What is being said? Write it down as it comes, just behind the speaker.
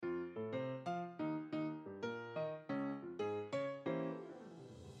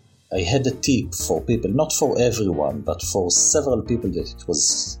I had a tip for people, not for everyone, but for several people that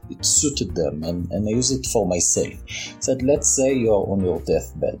it suited them, and I use it for myself. I said, let's say you're on your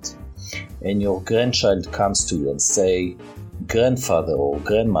deathbed, and your grandchild comes to you and say, grandfather or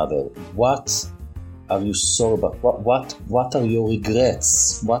grandmother, what are you sorry about? What are your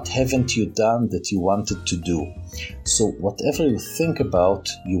regrets? What haven't you done that you wanted to do? So whatever you think about,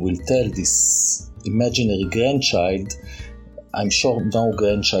 you will tell this imaginary grandchild. I'm sure no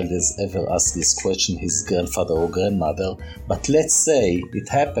grandchild has ever asked this question, his grandfather or grandmother, but let's say it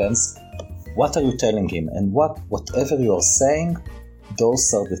happens, what are you telling him? And whatever you are saying,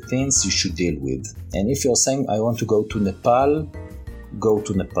 those are the things you should deal with. And if you're saying, I want to go to Nepal, go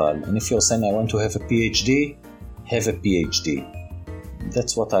to Nepal. And if you're saying, I want to have a PhD, have a PhD.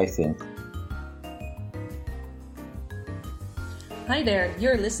 That's what I think. Hi there,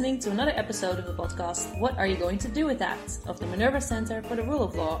 you're listening to another episode of the podcast What Are You Going to Do With That? Of the Minerva Center for the Rule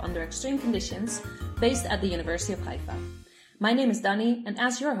of Law Under Extreme Conditions, based at the University of Haifa. My name is Dani, and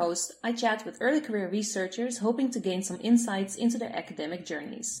as your host, I chat with early career researchers hoping to gain some insights into their academic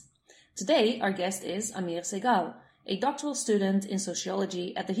journeys. Today, our guest is Amir Segal, a doctoral student in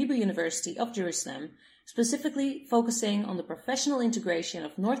sociology at the Hebrew University of Jerusalem, specifically focusing on the professional integration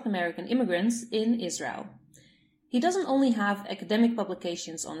of North American immigrants in Israel. He doesn't only have academic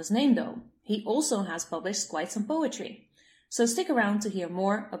publications on his name though, he also has published quite some poetry. So stick around to hear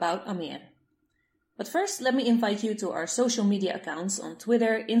more about Amir. But first, let me invite you to our social media accounts on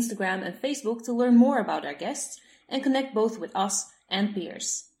Twitter, Instagram and Facebook to learn more about our guests and connect both with us and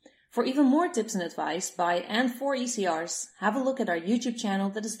peers. For even more tips and advice by and for ECRs, have a look at our YouTube channel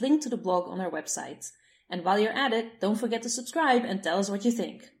that is linked to the blog on our website. And while you're at it, don't forget to subscribe and tell us what you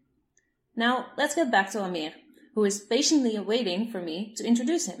think. Now, let's get back to Amir, who is patiently waiting for me to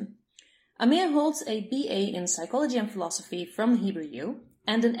introduce him. Amir holds a BA in Psychology and Philosophy from the Hebrew U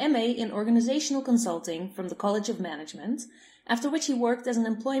and an MA in Organizational Consulting from the College of Management, after which he worked as an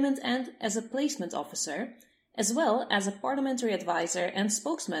employment and as a placement officer, as well as a parliamentary advisor and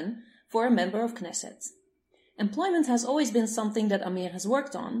spokesman for a member of Knesset. Employment has always been something that Amir has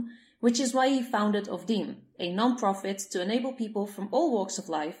worked on, which is why he founded Ovdim, a non-profit to enable people from all walks of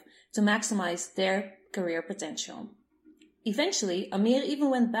life to maximize their career potential. Eventually, Amir even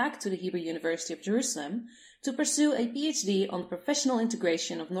went back to the Hebrew University of Jerusalem to pursue a PhD on the professional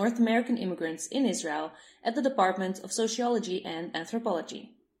integration of North American immigrants in Israel at the Department of Sociology and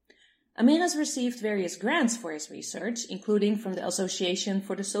Anthropology. Amir has received various grants for his research, including from the Association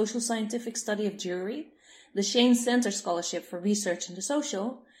for the Social Scientific Study of Jewry, the Shane Center Scholarship for Research in the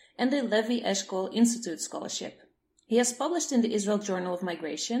Social, and the Levi Eshkol Institute Scholarship. He has published in the Israel Journal of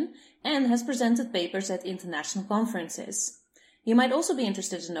Migration and has presented papers at international conferences. You might also be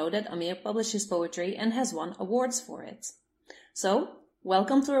interested to know that Amir publishes poetry and has won awards for it. So,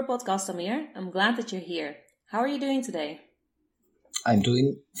 welcome to our podcast, Amir. I'm glad that you're here. How are you doing today? I'm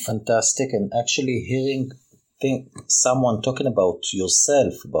doing fantastic, and actually hearing someone talking about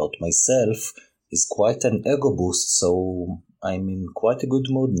yourself, about myself, is quite an ego boost, so I'm in quite a good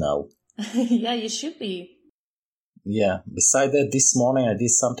mood now. Yeah, you should be. Yeah, besides that, this morning I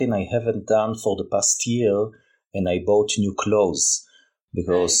did something I haven't done for the past year, and I bought new clothes.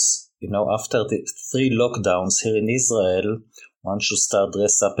 Because, after the 3 lockdowns here in Israel, one should start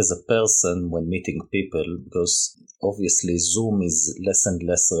dress up as a person when meeting people, because obviously Zoom is less and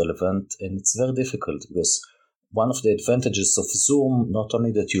less relevant, and it's very difficult, because one of the advantages of Zoom, not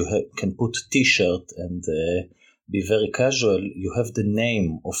only that you can put t-shirt and be very casual, you have the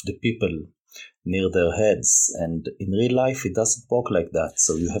name of the people near their heads, and in real life it doesn't work like that,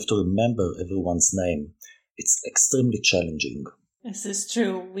 so you have to remember everyone's name. It's extremely challenging. This is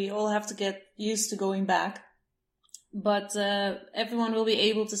true. We all have to get used to going back. But everyone will be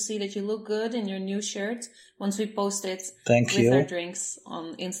able to see that you look good in your new shirt once we post it with our drinks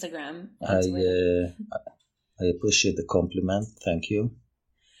on Instagram. I appreciate the compliment. Thank you.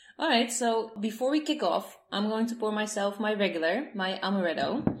 All right, so before we kick off, I'm going to pour myself my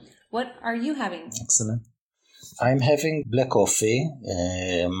amaretto. What are you having? Excellent. I'm having black coffee.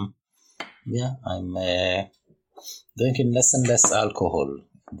 I'm drinking less and less alcohol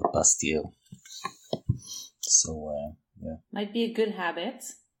the past year. So, Might be a good habit.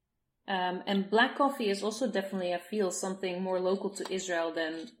 And black coffee is also definitely, I feel, something more local to Israel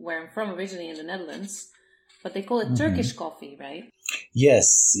than where I'm from, originally in the Netherlands. But they call it Turkish coffee, right?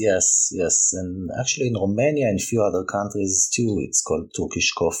 Yes. And actually in Romania and a few other countries too, it's called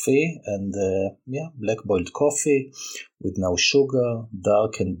Turkish coffee. And black boiled coffee with no sugar,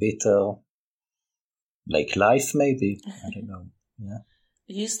 dark and bitter. Like life, maybe. I don't know. Yeah.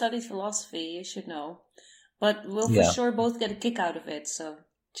 You studied philosophy, you should know. But we'll for sure both get a kick out of it, so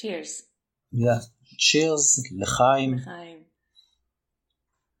Cheers. Yeah. Cheers, l'chaim. L'chaim.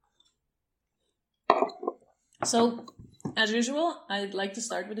 So, as usual, I'd like to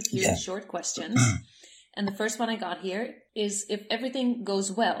start with a few short questions. And the first one I got here is, if everything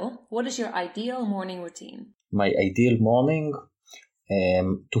goes well, what is your ideal morning routine? My ideal morning,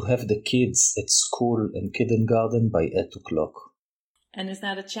 to have the kids at school and kindergarten by 8 o'clock. And is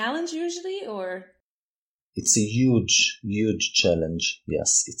that a challenge usually, or? It's a huge challenge.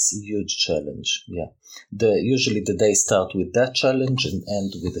 Yes, it's a huge challenge. Yeah. Usually the day start with that challenge and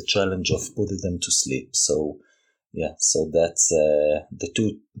end with the challenge of putting them to sleep. So, yeah, so that's the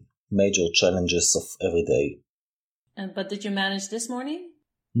two major challenges of every day. But did you manage this morning?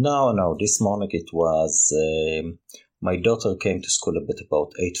 No. This morning it was, my daughter came to school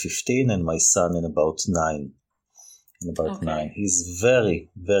about 8:15 and my son in about 9. He's very,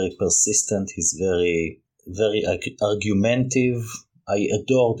 very persistent. He's very, very argumentative. I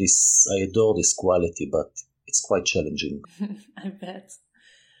adore this quality, but it's quite challenging. I bet.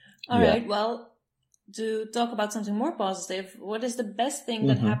 All right. Well, to talk about something more positive, what is the best thing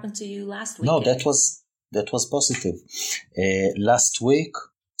that happened to you last week? No, that was positive. Last week.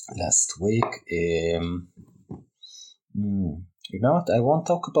 You know what? I won't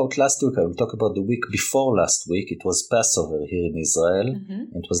talk about last week. I will talk about the week before last week. It was Passover here in Israel.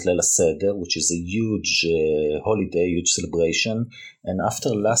 It was Leil HaSeder, which is a huge holiday, huge celebration. And after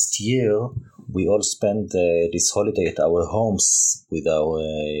last year, we all spent this holiday at our homes with our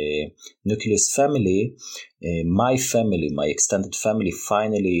nucleus family. My extended family,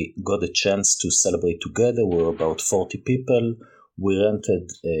 finally got a chance to celebrate together. We were about 40 people. We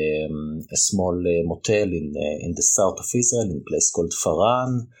rented a small motel in the south of Israel, in a place called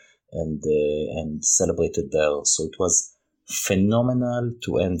Faran, and celebrated there. So it was phenomenal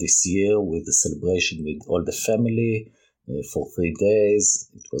to end this year with the celebration with all the family for 3 days.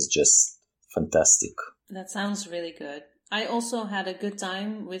 It was just fantastic. That sounds really good. I also had a good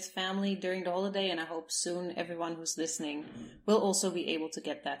time with family during the holiday, and I hope soon everyone who's listening will also be able to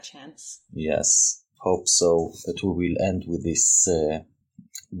get that chance. Yes. Hope so, that we will end with this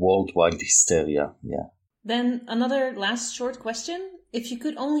worldwide hysteria. Yeah. Then another last short question. If you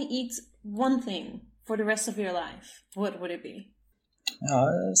could only eat one thing for the rest of your life, what would it be?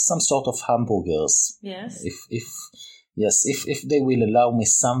 Some sort of hamburgers. Yes. If they will allow me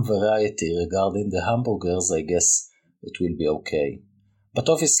some variety regarding the hamburgers, I guess it will be okay. But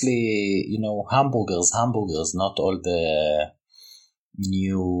obviously, hamburgers, not all the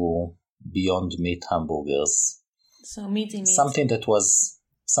new Beyond Meat hamburgers. So meaty meat. Something that was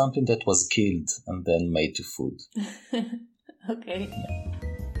killed and then made to food. Okay.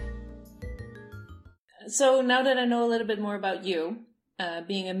 So now that I know a little bit more about you,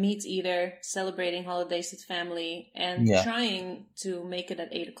 being a meat eater, celebrating holidays with family, and trying to make it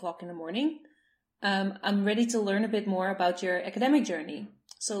at 8 o'clock in the morning, I'm ready to learn a bit more about your academic journey.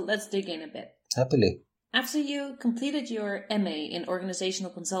 So let's dig in a bit. Happily. After you completed your MA in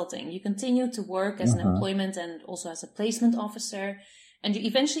organizational consulting, you continued to work as an employment and also as a placement officer, and you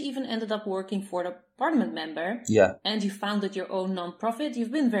eventually even ended up working for the parliament member. Yeah. And you founded your own nonprofit.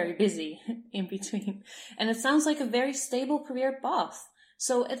 You've been very busy in between. And it sounds like a very stable career path.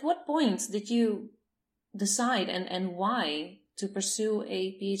 So at what point did you decide and why to pursue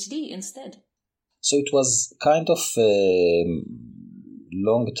a PhD instead? So it was kind of a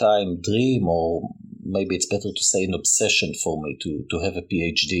long time dream, or maybe it's better to say an obsession for me to have a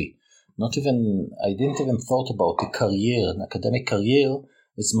PhD. I didn't even thought about an academic career,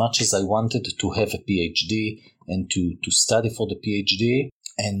 as much as I wanted to have a PhD and to study for the PhD.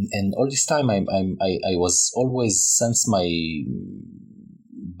 And all this time, I was always, since my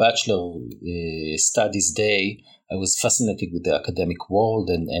bachelor studies day, I was fascinated with the academic world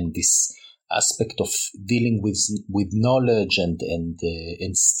and this aspect of dealing with knowledge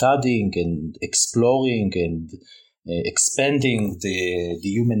and studying and exploring and expanding the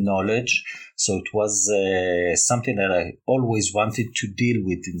human knowledge. So it was something that I always wanted to deal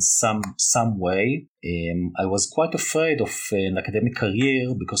with in some way. I was quite afraid of an academic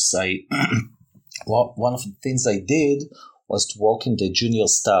career because one of the things I did was to work in the junior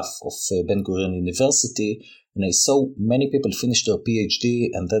staff of Ben Gurion University. And I saw many people finish their PhD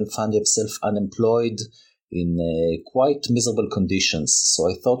and then find themselves unemployed in quite miserable conditions. So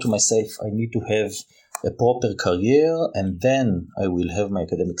I thought to myself, I need to have a proper career and then I will have my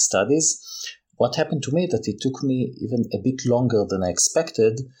academic studies. What happened to me that it took me even a bit longer than I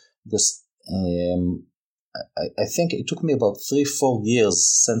expected, because I think it took me about 3-4 years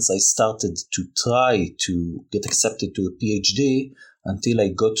since I started to try to get accepted to a PhD until I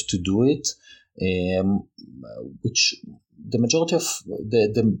got to do it. which the majority of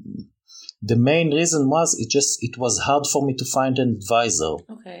the main reason was it was hard for me to find an advisor.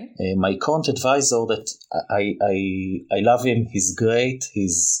 Okay. My current advisor, that I love him, he's great,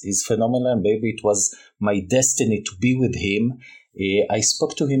 he's phenomenal, maybe it was my destiny to be with him. I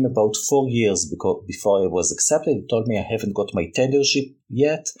spoke to him about 4 years before I was accepted. He told me, I haven't got my tenureship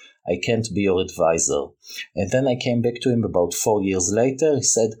yet, I can't be your advisor. And then I came back to him about 4 years later. He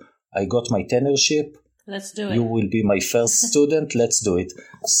said, I got my tenureship. Let's do it. You will be my first student. Let's do it.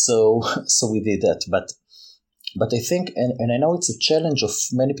 So we did that. But I think, and I know it's a challenge of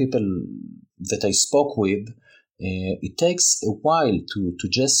many people that I spoke with, it takes a while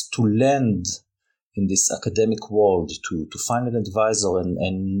to land in this academic world, to find an advisor.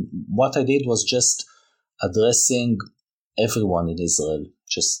 And what I did was just addressing everyone in Israel,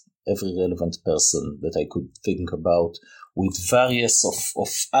 just every relevant person that I could think about, with various of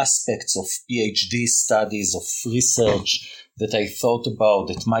aspects of PhD studies, of research that I thought about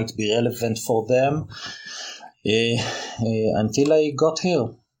that might be relevant for them, until I got here.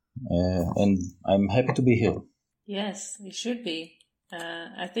 And I'm happy to be here. Yes, you should be.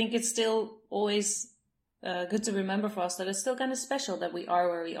 I think it's still always good to remember for us that it's still kind of special that we are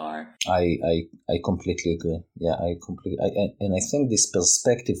where we are. I completely agree. Yeah, and I think this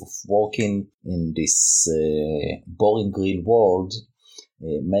perspective of working in this boring real world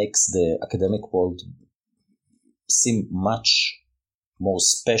makes the academic world seem much more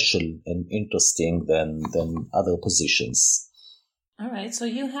special and interesting than other positions. All right, so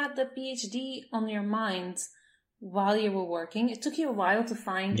you had the PhD on your mind while you were working. It took you a while to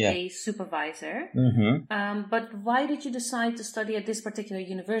find a supervisor. Mm-hmm. But why did you decide to study at this particular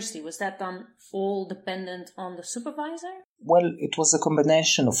university? Was that done all dependent on the supervisor? Well, it was a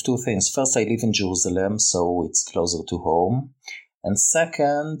combination of two things. First, I live in Jerusalem, so it's closer to home. And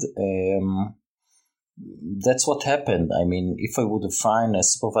second, that's what happened. I mean, if I would have found a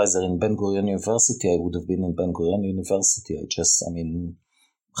supervisor in Ben-Gurion University, I would have been in Ben-Gurion University.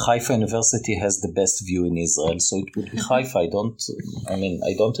 Haifa University has the best view in Israel, so it would be Haifa. I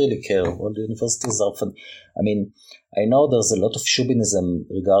don't really care. All the universities are fun. I mean, I know there's a lot of chauvinism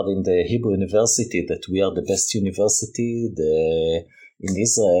regarding the Hebrew University, that we are the best university in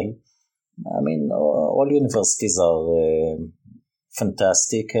Israel. I mean, all universities are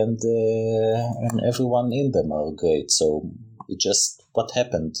fantastic, and everyone in them are great. So it's just what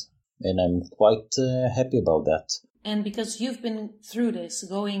happened, and I'm quite happy about that. And because you've been through this,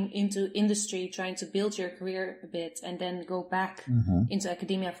 going into industry, trying to build your career a bit, and then go back into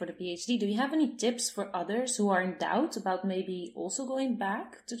academia for the PhD, do you have any tips for others who are in doubt about maybe also going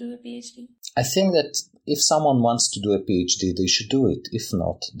back to do a PhD? I think that if someone wants to do a PhD, they should do it. If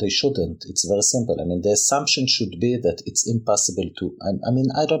not, they shouldn't. It's very simple. I mean, the assumption should be that it's impossible to... I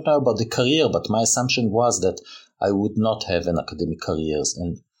mean, I don't know about the career, but my assumption was that I would not have an academic career,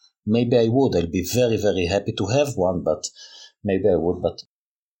 and maybe I would. I'll be very, very happy to have one, but maybe I would. But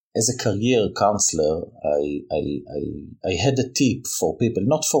as a career counselor, I had a tip for people,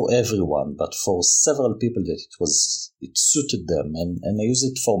 not for everyone, but for several people that it suited them, and I use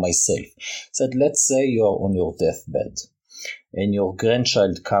it for myself. Said, let's say you're on your deathbed, and your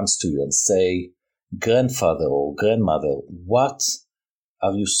grandchild comes to you and say, grandfather or grandmother, what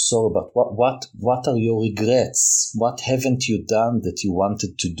are you sorry about? What are your regrets? What haven't you done that you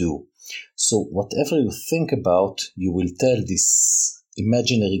wanted to do? So whatever you think about, you will tell this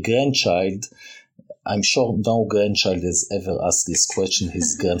imaginary grandchild. I'm sure no grandchild has ever asked this question,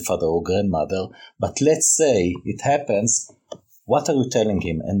 his grandfather or grandmother, but let's say it happens. What are you telling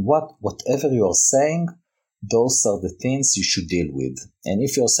him? And whatever you are saying, those are the things you should deal with. And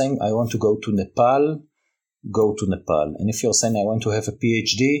if you're saying, I want to go to Nepal, go to Nepal. And if you're saying, I want to have a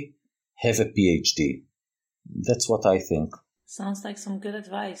PhD, have a PhD. That's what I think. Sounds like some good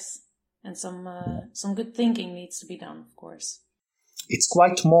advice, and some good thinking needs to be done, of course. It's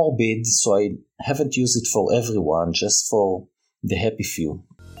quite morbid, so I haven't used it for everyone, just for the happy few.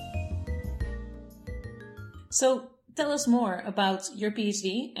 So tell us more about your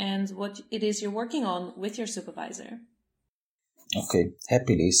PhD and what it is you're working on with your supervisor. Okay,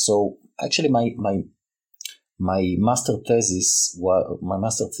 happily. So actually my master thesis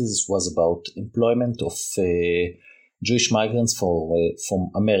was about employment of Jewish migrants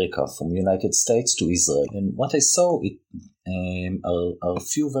from America, from United States to Israel. And what I saw are a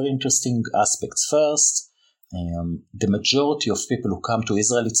few very interesting aspects. First, the majority of people who come to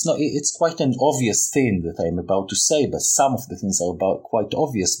Israel, it's quite an obvious thing that I'm about to say, but some of the things are quite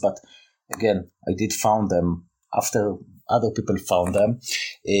obvious. But again, I did found them after other people found them.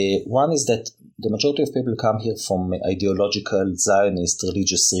 One is that the majority of people come here from ideological Zionist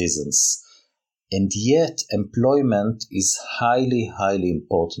religious reasons. and yet employment is highly, highly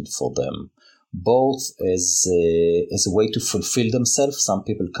important for them, both as a way to fulfill themselves. Some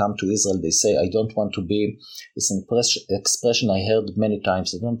people come to Israel, they say, I don't want to be, it's an expression I heard many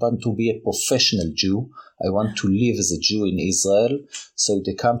times, I don't want to be a professional Jew, I want to live as a Jew in Israel. So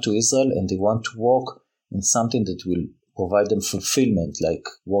they come to Israel and they want to work in something that will provide them fulfillment, like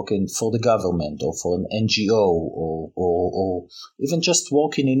working for the government or for an NGO or even just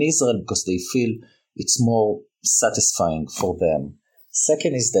working in Israel because they feel it's more satisfying for them.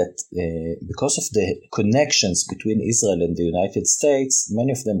 Second is that because of the connections between Israel and the United States,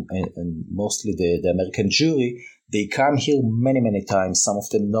 many of them, and mostly the American Jewry, they come here many, many times. Some of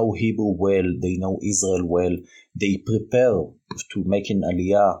them know Hebrew well, they know Israel well, they prepare to make an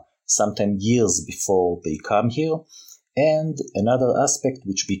aliyah sometimes years before they come here. And another aspect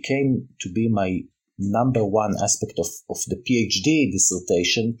which became to be my number one aspect of the PhD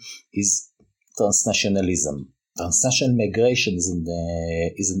dissertation is transnationalism. Transnational migration is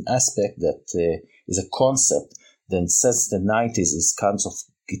an aspect that is a concept that since the 90s is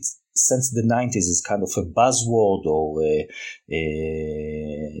kind of a buzzword or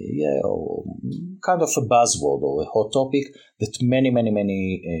kind of a buzzword or a hot topic that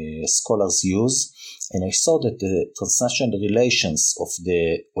many scholars use. And I saw that the transnational relations of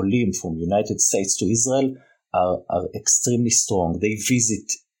the Olim from United States to Israel are extremely strong. They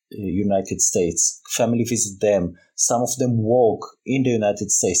visit United States, family visit them, some of them work in the United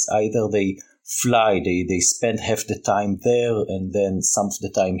States, either they fly, they spend half the time there and then some of the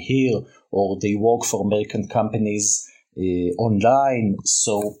time here, or they work for American companies online,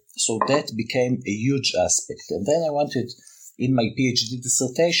 so that became a huge aspect. And then I wanted in my PhD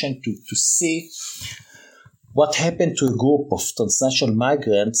dissertation to see what happened to a group of transnational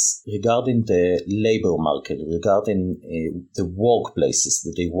migrants regarding the labor market, regarding the workplaces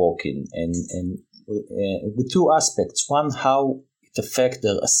that they work in, and with two aspects. One, how it affects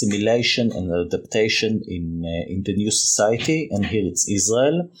their assimilation and adaptation in the new society, and here it's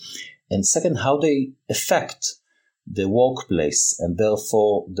Israel. And second, how they affect the workplace and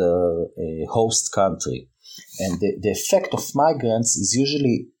therefore the host country. And the effect of migrants is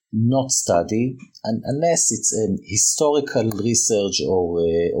usually not studied unless it's an historical research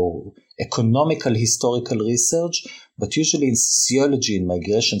or economical historical research, but usually in sociology and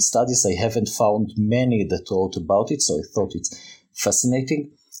migration studies I haven't found many that wrote about it, so I thought it's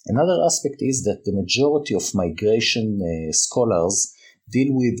fascinating. Another aspect is that the majority of migration scholars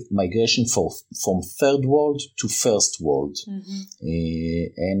deal with migration from third world to first world. Mm-hmm.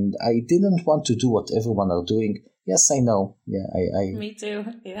 And I didn't want to do what everyone are doing. Yes, I know. Yeah, Me too.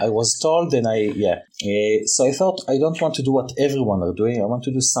 Yeah. I was told, and so I thought I don't want to do what everyone are doing. I want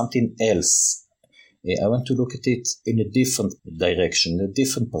to do something else. I want to look at it in a different direction, a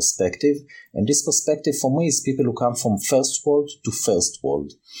different perspective. And this perspective for me is people who come from first world to first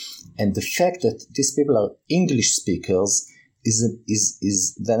world. And the fact that these people are English speakers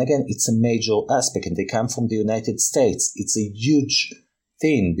is then again, it's a major aspect, and they come from the United States. It's a huge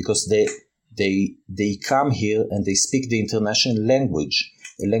thing because they come here and they speak the international language,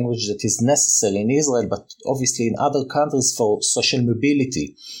 a language that is necessary in Israel, but obviously in other countries for social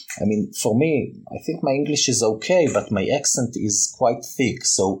mobility. I mean, for me, I think my English is okay, but my accent is quite thick.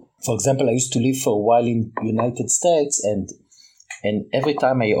 So, for example, I used to live for a while in the United States, and every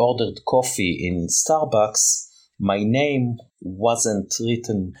time I ordered coffee in Starbucks, my name wasn't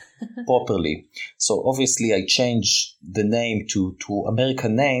written properly. So obviously I changed the name to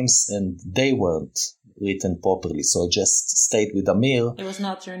American names, and they weren't written properly. So I just stayed with Amir. It was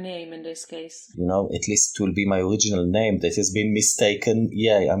not your name in this case. You know, at least it will be my original name that has been mistaken.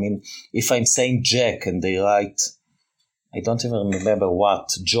 Yeah, I mean, if I'm saying Jack and they write, I don't even remember what,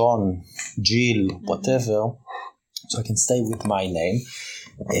 John, Jill, whatever, so I can stay with my name.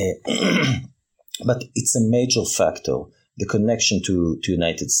 But it's a major factor, the connection to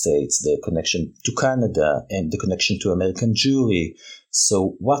United States, the connection to Canada, and the connection to American Jewry.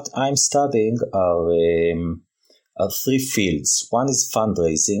 So what I'm studying are three fields. One is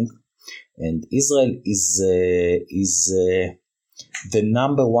fundraising, and Israel is the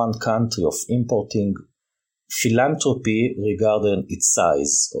number one country of importing philanthropy regarding its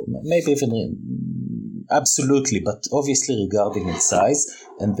size, or maybe even absolutely, but obviously regarding its size,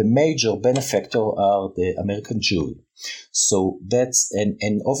 and the major benefactor are the American Jewry. So that's,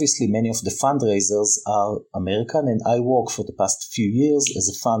 and obviously many of the fundraisers are American, and I work for the past few years as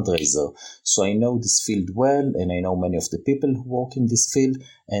a fundraiser. So I know this field well, and I know many of the people who work in this field,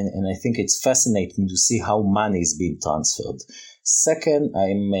 and I think it's fascinating to see how money is being transferred. Second,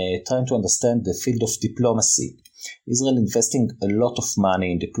 I'm trying to understand the field of diplomacy. Israel investing a lot of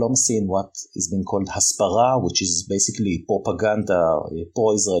money in diplomacy in what is being called Haspara, which is basically propaganda,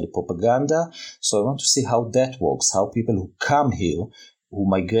 pro-Israeli propaganda. So I want to see how that works, how people who come here, who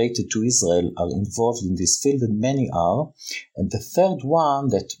migrated to Israel, are involved in this field, and many are. And the third one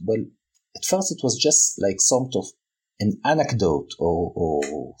that, well, at first it was just like sort of an anecdote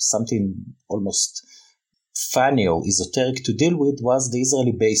or something almost funny or esoteric to deal with, was the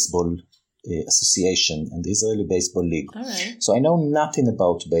Israeli Baseball Association and the Israeli Baseball League. All right. So I know nothing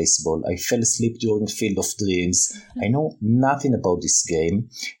about baseball. I fell asleep during Field of Dreams. I know nothing about this game.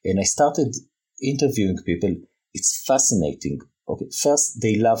 And I started interviewing people. It's fascinating. Okay, first,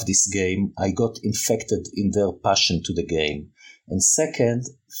 they love this game. I got infected in their passion to the game. And second,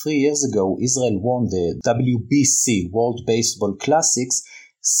 3 years ago, Israel won the WBC, World Baseball Classics,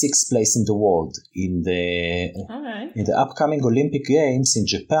 6th place in the world. In the upcoming Olympic Games in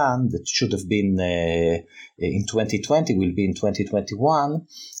Japan, that should have been in 2020, will be in 2021,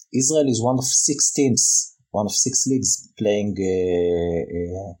 Israel is one of 6 teams, one of 6 leagues playing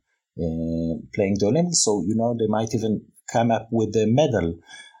the Olympics. So, they might even come up with a medal.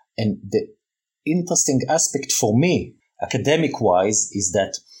 And the interesting aspect for me, academic-wise, is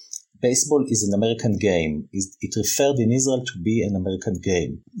that baseball is an American game. It referred in Israel to be an American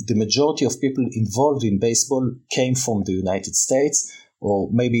game. The majority of people involved in baseball came from the United States, or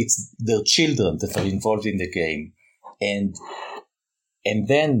maybe it's their children that are involved in the game. And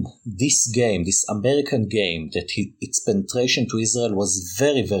then this game, this American game, that its penetration to Israel was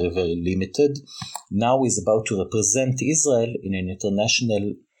very, very, very limited, now is about to represent Israel in an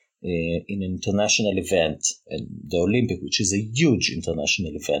international event, and the Olympic, which is a huge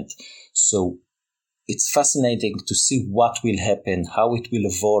international event. So it's fascinating to see what will happen, how it will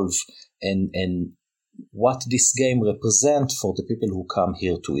evolve, and what this game represents for the people who come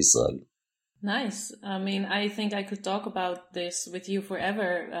here to Israel. Nice. I mean, I think I could talk about this with you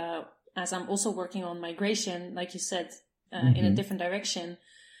forever, as I'm also working on migration, like you said, in a different direction.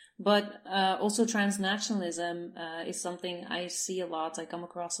 But also transnationalism is something I see a lot, I come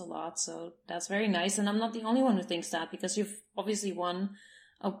across a lot. So that's very nice. And I'm not the only one who thinks that, because you've obviously won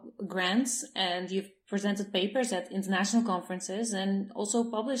grants and you've presented papers at international conferences and also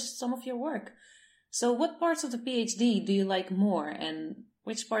published some of your work. So what parts of the PhD do you like more, and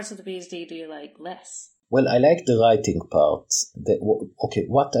which parts of the PhD do you like less? Well, I like the writing part.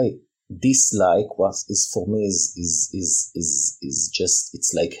 What I dislike is for me is just,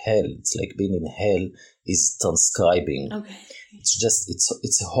 it's like hell. It's like being in hell is transcribing. Okay.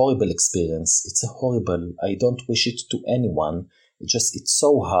 It's a horrible experience. It's horrible. I don't wish it to anyone. It's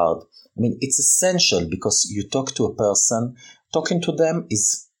so hard. I mean, it's essential because you talk to a person. Talking to them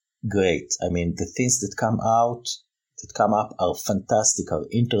is great. I mean, the things that come up are fantastic, are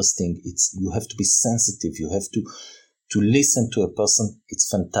interesting. You have to be sensitive. You have to listen to a person. It's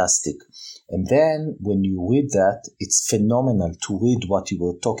fantastic. And then when you read that, it's phenomenal to read what you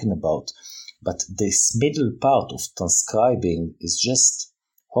were talking about. But this middle part of transcribing is just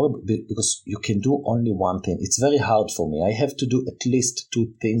horrible because you can do only one thing. It's very hard for me. I have to do at least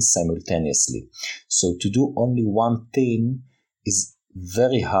 2 things simultaneously. So to do only one thing is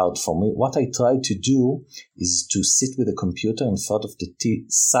very hard for me. What I try to do is to sit with a computer in front of the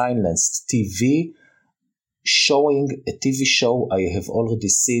silenced TV, showing a TV show I have already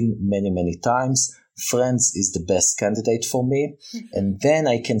seen many, many times. Friends is the best candidate for me. And then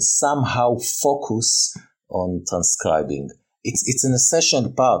I can somehow focus on transcribing. It's an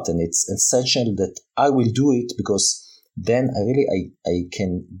essential part, and it's essential that I will do it because then I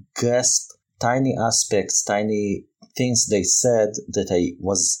can grasp tiny aspects, tiny things they said that I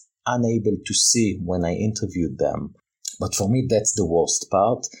was unable to see when I interviewed them. But for me, that's the worst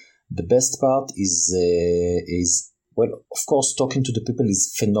part. The best part is well, of course, talking to the people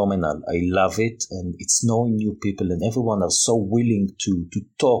is phenomenal. I love it, and it's knowing new people, and everyone are so willing to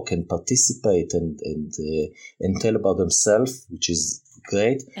talk and participate and tell about themselves, which is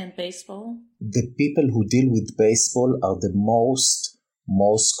great. And baseball? The people who deal with baseball are the most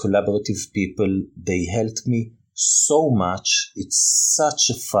collaborative people. They helped me so much. It's such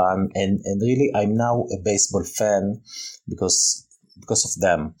a fun, and really I'm now a baseball fan because of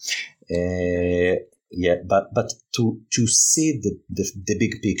them. But to see the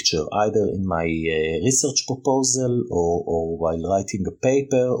big picture, either in my research proposal or while writing a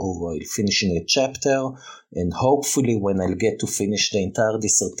paper or while finishing a chapter, and hopefully when I'll get to finish the entire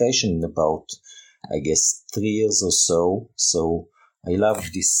dissertation in about, I guess, 3 years or so. So I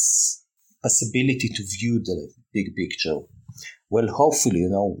love this possibility to view the big picture. Well, hopefully,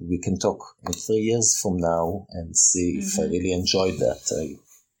 we can talk in 3 years from now and see if I really enjoyed that. I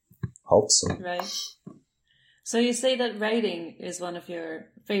hope so. Right. So you say that writing is one of your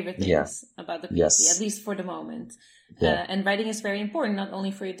favorite things about the PhD, at least for the moment. Yeah. And writing is very important, not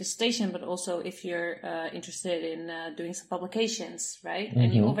only for your dissertation, but also if you're interested in doing some publications, right? Mm-hmm.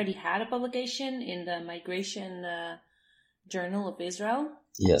 And you already had a publication in the Migration Journal of Israel.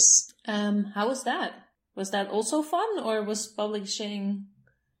 Yes. How was that? Was that also fun, or was publishing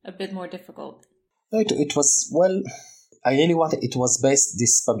a bit more difficult? No, it was, well, I really wanted,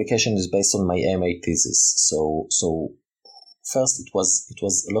 this publication is based on my MA thesis. So first it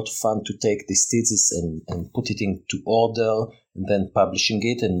was a lot of fun to take this thesis and put it into order and then publishing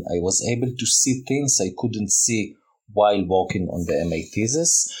it. And I was able to see things I couldn't see while working on the MA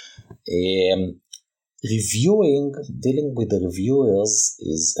thesis. Dealing with the reviewers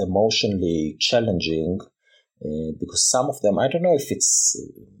is emotionally challenging because some of them, I don't know if it's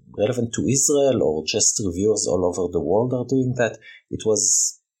relevant to Israel or just reviewers all over the world are doing that. It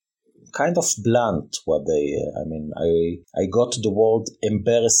was kind of blunt what they, I got the word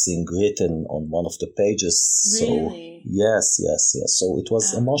embarrassing written on one of the pages. Really? So, yes. So it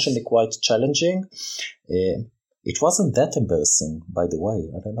was emotionally quite challenging. It wasn't that embarrassing, by the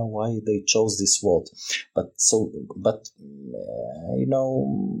way. I don't know why they chose this word.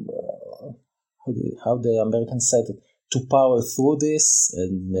 How the Americans said it, to power through this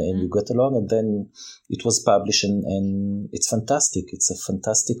and you get along, and then it was published and it's fantastic. It's a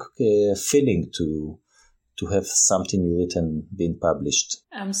fantastic feeling to have something you written being published.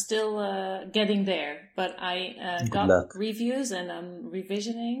 I'm still getting there, but I got reviews and I'm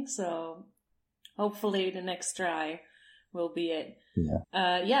revisioning, so hopefully the next try will be it.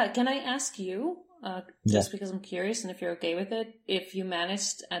 Yeah. Can I ask you, just because I'm curious and if you're okay with it, if you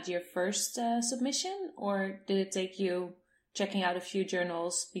managed at your first submission, or did it take you checking out a few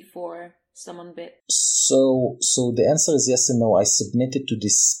journals before someone bid? So the answer is yes and no. I submitted to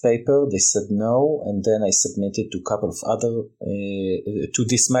this paper, they said no, and then I submitted to a couple of other, to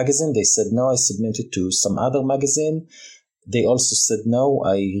this magazine, they said no. I submitted to some other magazine, they also said no.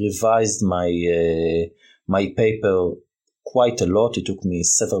 I revised my paper quite a lot. It took me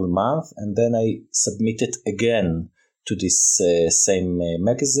several months, and then I submitted again to this same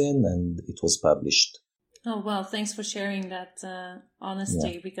magazine, and it was published. Oh, well, thanks for sharing that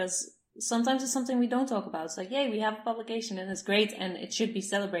honesty, because sometimes it's something we don't talk about. It's like, yay, we have a publication and it's great and it should be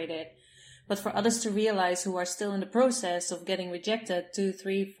celebrated. But for others to realize who are still in the process of getting rejected 2,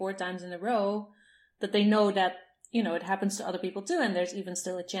 3, 4 times in a row, that they know that, it happens to other people too, and there's even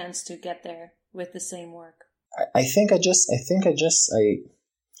still a chance to get there with the same work. I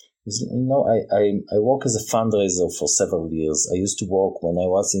work as a fundraiser for several years. I used to work when I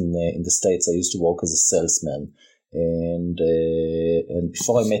was in the States. I used to work as a salesman, and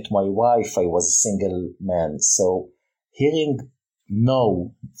before I met my wife, I was a single man. So hearing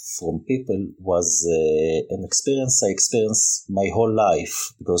no from people was an experience I experienced my whole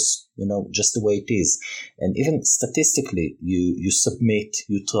life, because just the way it is. And even statistically, you submit,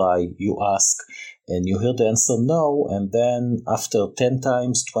 you try, you ask, and you hear the answer no, and then after 10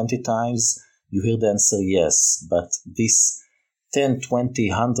 times, 20 times, you hear the answer yes. But this 10, 20,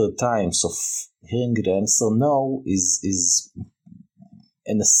 100 times of hearing the answer no is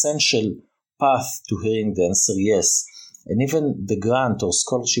an essential path to hearing the answer yes. And even the grant or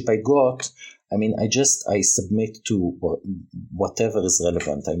scholarship I got, I submit to whatever is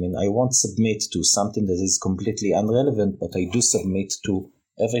relevant. I won't submit to something that is completely irrelevant, but I do submit to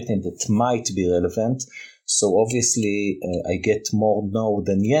everything that might be relevant. So obviously I get more no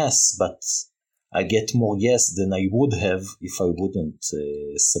than yes, but I get more yes than I would have if I wouldn't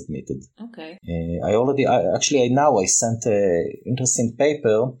submitted. Okay. I sent an interesting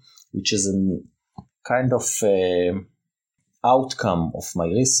paper, which is a kind of outcome of my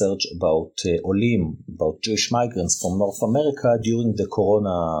research about Olim, about Jewish migrants from North America during the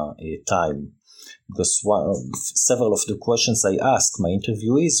Corona time. Because several of the questions I asked my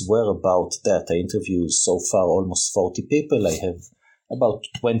interviewees were about that. I interviewed so far almost 40 people. I have about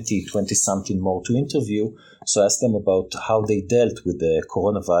 20 something more to interview. So I asked them about how they dealt with the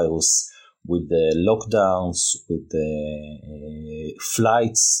coronavirus, with the lockdowns, with the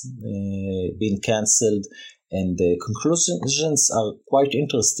flights being cancelled. And the conclusions are quite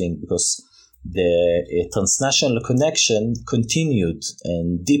interesting, because the transnational connection continued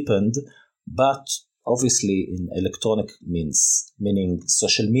and deepened, but obviously in electronic means, meaning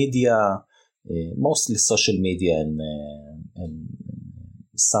social media, mostly social media and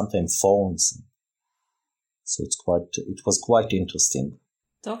sometimes phones. So it was quite interesting.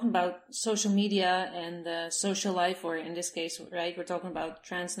 Talking about social media and social life, or in this case, right, we're talking about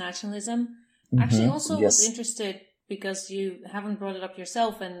transnationalism. Actually, also was interested, because you haven't brought it up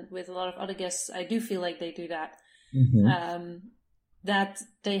yourself, and with a lot of other guests, I do feel like they do that. that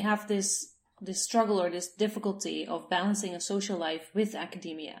they have this struggle or this difficulty of balancing a social life with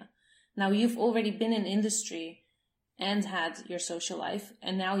academia. Now, you've already been in industry and had your social life,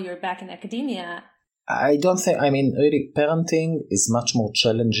 and now you're back in academia. I don't think, really, parenting is much more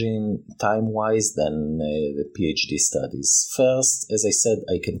challenging time-wise than the PhD studies. First, as I said,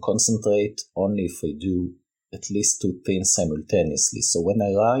 I can concentrate only if I do at least two things simultaneously. So when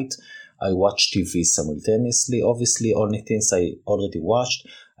I write, I watch TV simultaneously. Obviously, only things I already watched.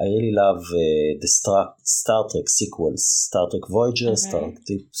 I really love the Star Trek sequels, Star Trek Voyager, Star Trek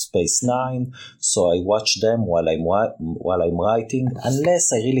Deep Space Nine. So I watch them while I'm writing,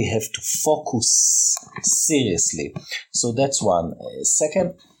 unless I really have to focus seriously. So that's one.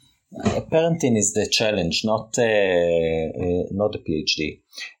 Second, parenting is the challenge, not the PhD.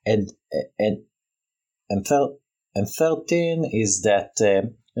 And third thing is that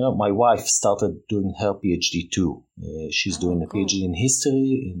my wife started doing her PhD too. She's doing a PhD in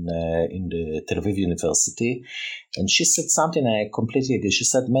history in the Tel Aviv University, and she said something I completely agree. She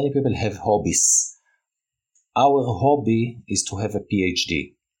said many people have hobbies. Our hobby is to have a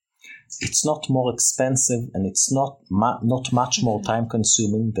PhD. It's not more expensive, and it's not much more time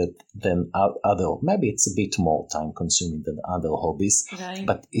consuming than other. Maybe it's a bit more time consuming than other hobbies,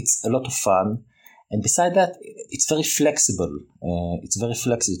 but it's a lot of fun. And beside that, it's very flexible. It's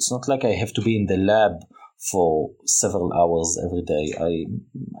not like I have to be in the lab for several hours every day. I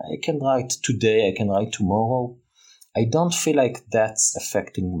can write today, I can write tomorrow. I don't feel like that's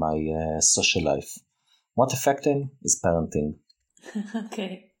affecting my social life. What affecting is parenting.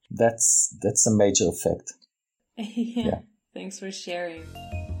 Okay. That's a major effect. Yeah. Thanks for sharing.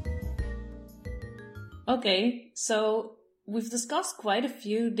 Okay, so we've discussed quite a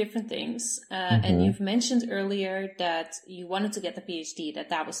few different things, and you've mentioned earlier that you wanted to get the PhD,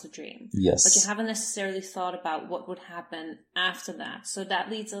 that was the dream. Yes. But you haven't necessarily thought about what would happen after that. So that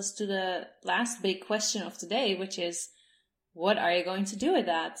leads us to the last big question of today, which is, what are you going to do with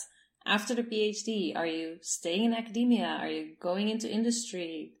that? After the PhD, are you staying in academia? Are you going into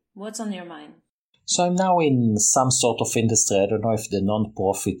industry? What's on your mind? So I'm now in some sort of industry. I don't know if the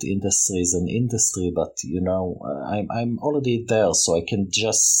non-profit industry is an industry, but I'm already there, so I can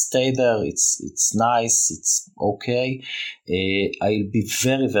just stay there. It's nice. It's okay. I'll be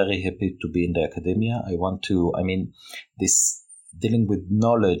very, very happy to be in the academia. This dealing with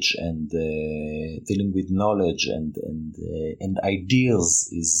knowledge and ideas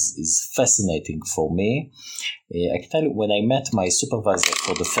is fascinating for me. I can tell you, when I met my supervisor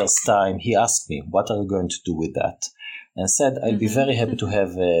for the first time, he asked me, "What are you going to do with that?" And said, "I'll be very happy to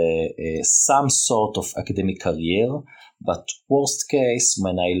have some sort of academic career, but worst case,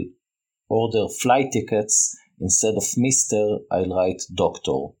 when I order flight tickets, instead of Mr., I'll write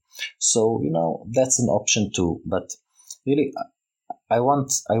Doctor." So that's an option too. But really, I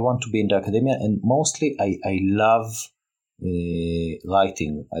want to be in the academia, and mostly I love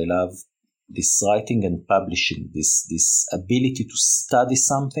writing. I love this writing and publishing, this ability to study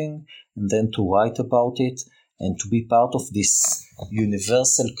something and then to write about it and to be part of this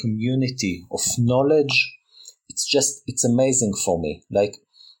universal community of knowledge. It's amazing for me. Like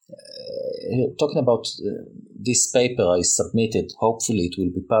talking about this paper I submitted, hopefully it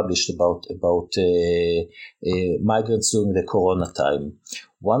will be published about migrants during the Corona time.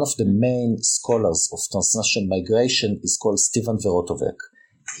 One of the main scholars of transnational migration is called Steven Verotovec.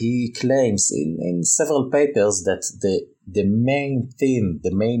 He claims in several papers that the main theme,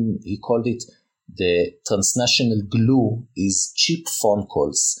 he called it the transnational glue, is cheap phone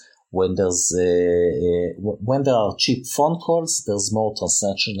calls. When there are cheap phone calls, there's more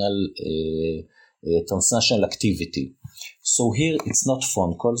transnational activity. So here it's not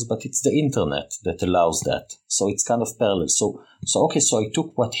phone calls, but it's the internet that allows that. So it's kind of parallel. So I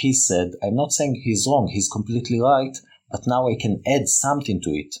took what he said. I'm not saying he's wrong. He's completely right. But now I can add something to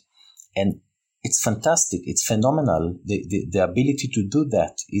it. And it's fantastic. It's phenomenal. The ability to do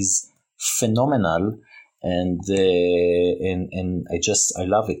that is phenomenal. And I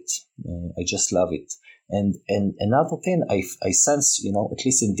love it. I just love it. And another thing I sense, at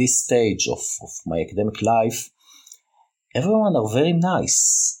least in this stage of my academic life, everyone are very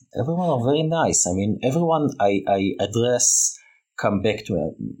nice. I mean, everyone I address come back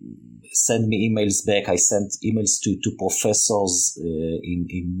to send me emails back. I sent emails to professors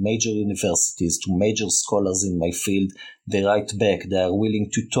in major universities, to major scholars in my field. They write back. They are willing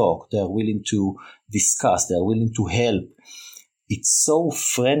to talk. They are willing to discuss. They are willing to help. It's so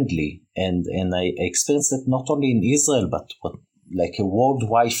friendly, and I experienced that not only in Israel, but like a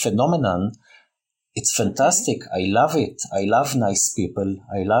worldwide phenomenon. It's fantastic. I love it. I love nice people.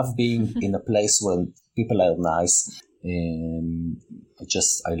 I love being in a place People are nice. I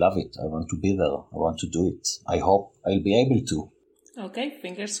love it. I want to be there. I want to do it. I hope I'll be able to. Okay,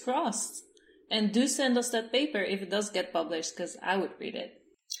 fingers crossed. And do send us that paper if it does get published, because I would read it.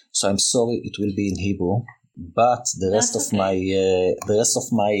 So I'm sorry, it will be in Hebrew, but the rest of my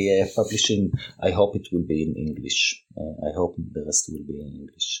publishing, I hope it will be in English. I hope the rest will be in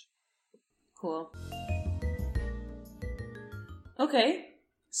English. Cool. Okay,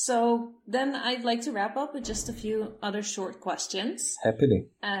 so then I'd like to wrap up with just a few other short questions. Happily.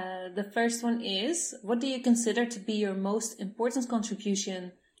 The first one is, what do you consider to be your most important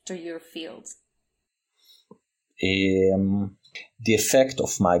contribution to your field? The effect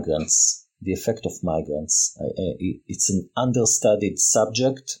of migrants. It's an understudied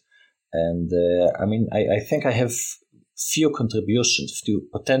subject, and I think I have few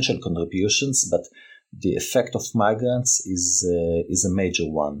potential contributions, but the effect of migrants is a major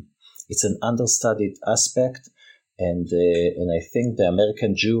one. It's an understudied aspect, and I think the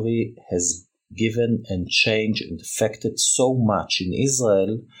American Jewry has given and changed and affected so much in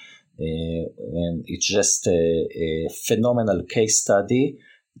Israel. And it's just a phenomenal case study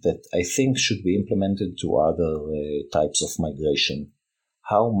that I think should be implemented to other types of migration.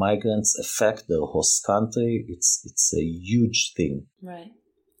 How migrants affect their host country, it's a huge thing. Right.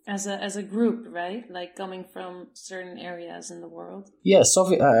 As a group, right? Like coming from certain areas in the world. Yes,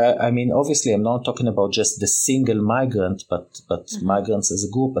 obviously I'm not talking about just the single migrant, but migrants as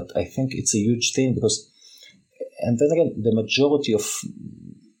a group. But I think it's a huge thing because, and then again, the majority of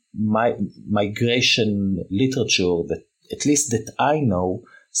migration literature that at least that I know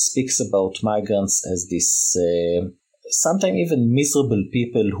speaks about migrants as this sometimes even miserable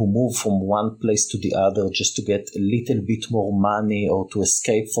people who move from one place to the other just to get a little bit more money or to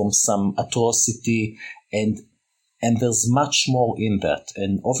escape from some atrocity, and there's much more in that.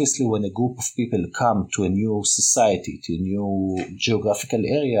 And obviously when a group of people come to a new society, to a new geographical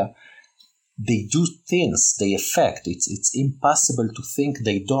area, they do things, they affect. It's impossible to think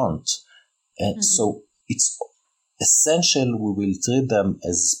they don't. And so it's essential we will treat them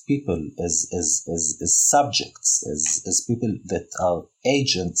as people, as subjects, as people that are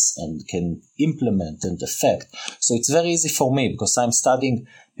agents and can implement and affect. So it's very easy for me because I'm studying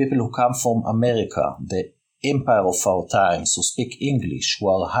people who come from America, the empire of our times, who speak English, who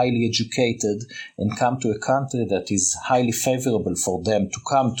are highly educated and come to a country that is highly favorable for them to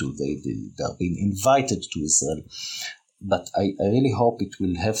come to. They're being invited to Israel. But I really hope it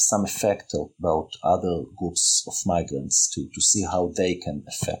will have some effect about other groups of migrants to see how they can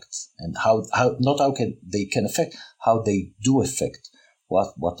affect, and how they can affect, how they do affect,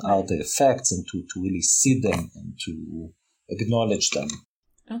 what are the effects, and to really see them and to acknowledge them.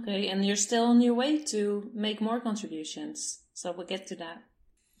 Okay, and you're still on your way to make more contributions, so we'll get to that.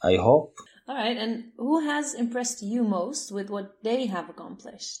 I hope. All right, and who has impressed you most with what they have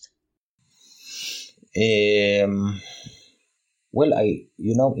accomplished? Well,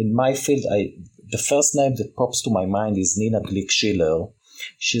 in my field, the first name that pops to my mind is Nina Glick-Schiller.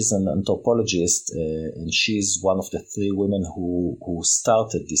 She's an anthropologist, and she's one of the 3 women who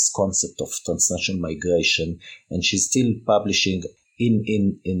started this concept of transnational migration, and she's still publishing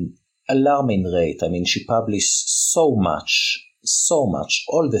in alarming rate. I mean, she published so much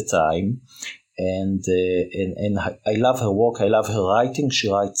all the time, and I love her work. I love her writing. She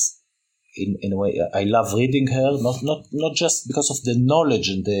writes in a way. I love reading her, not just because of the knowledge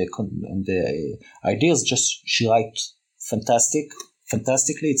and the ideas. Just she writes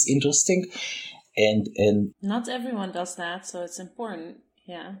fantastically. It's interesting, and not everyone does that, so it's important.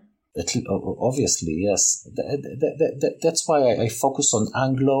 Yeah. Obviously, yes. That's why I focus on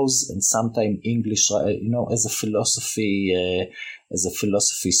Anglos and sometimes English. As a philosophy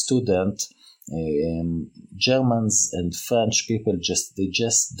student, Germans and French people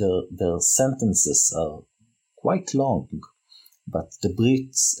their sentences are quite long, but the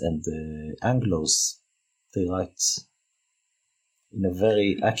Brits and the Anglos, they write in a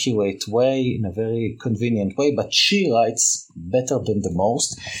very accurate way, in a very convenient way, but she writes better than the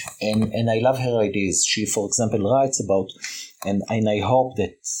most, and I love her ideas. She, for example, writes about, and I hope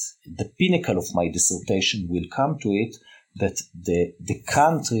that the pinnacle of my dissertation will come to it, that the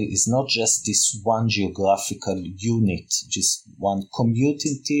country is not just this one geographical unit, just one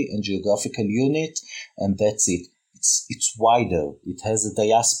community and geographical unit, and that's it. It's wider. It has a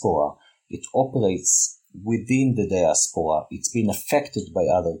diaspora. It operates within the diaspora. It's been affected by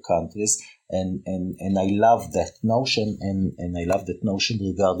other countries, and I love that notion, and I love that notion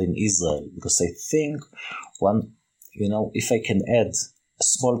regarding Israel, because I think if I can add a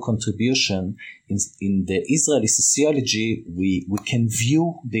small contribution in the Israeli sociology, we can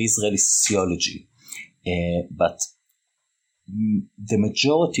view the Israeli sociology, but the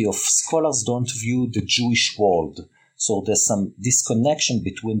majority of scholars don't view the Jewish world. So there's some disconnection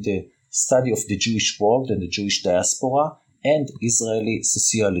between the study of the Jewish world and the Jewish diaspora and Israeli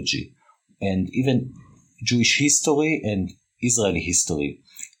sociology, and even Jewish history and Israeli history.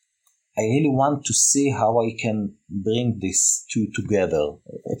 I really want to see how I can bring these two together,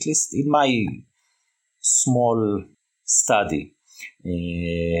 at least in my small study.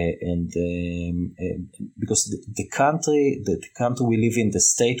 Because the country we live in, the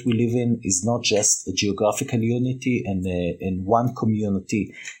state we live in, is not just a geographical unity and one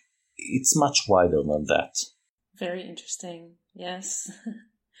community. It's much wider than that. Very interesting. Yes.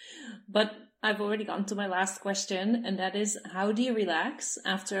 But I've already gotten to my last question, and that is, how do you relax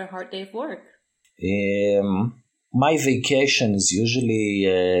after a hard day of work? My vacation is usually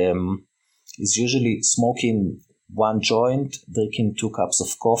smoking one joint, drinking 2 cups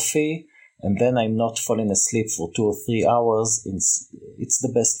of coffee, and then I'm not falling asleep for 2 or 3 hours. It's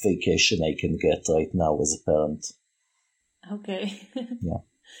the best vacation I can get right now as a parent. Okay. Yeah.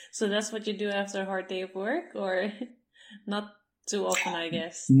 So that's what you do after a hard day of work, or not too often, I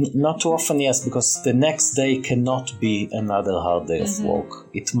guess? Not too often, yes, because the next day cannot be another hard day of work.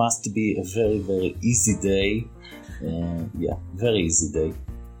 It must be a very, very easy day. Very easy day.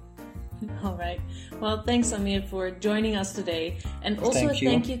 All right. Well, thanks, Amir, for joining us today. And also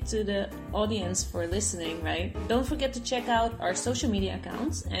thank you to the audience for listening, right? Don't forget to check out our social media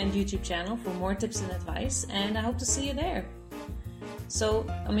accounts and YouTube channel for more tips and advice. And I hope to see you there. So,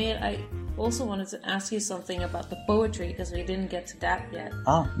 Amir, I also wanted to ask you something about the poetry, because we didn't get to that yet.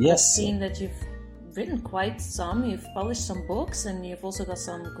 Yes. I've seen that you've written quite some. You've published some books, and you've also got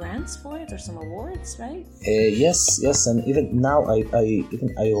some grants for it, or some awards, right? Yes, and even now I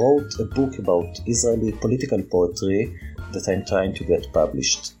wrote a book about Israeli political poetry that I'm trying to get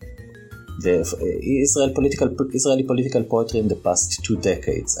published. The Israeli political poetry in the past 2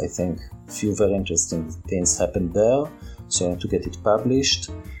 decades, I think. A few very interesting things happened there, so I want to get it published.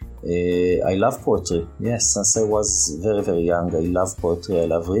 I love poetry. Yes, since I was very, very young, I love poetry. I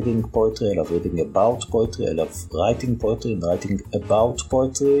love reading poetry. I love reading about poetry. I love writing poetry and writing about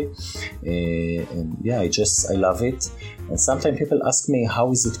poetry. I love it. And sometimes people ask me,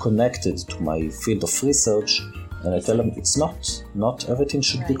 how is it connected to my field of research? And I tell them it's not. Not everything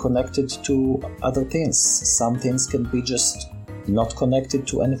should be connected to other things. Some things can be just not connected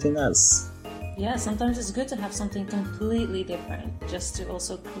to anything else. Yeah, sometimes it's good to have something completely different, just to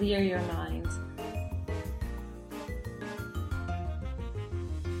also clear your mind.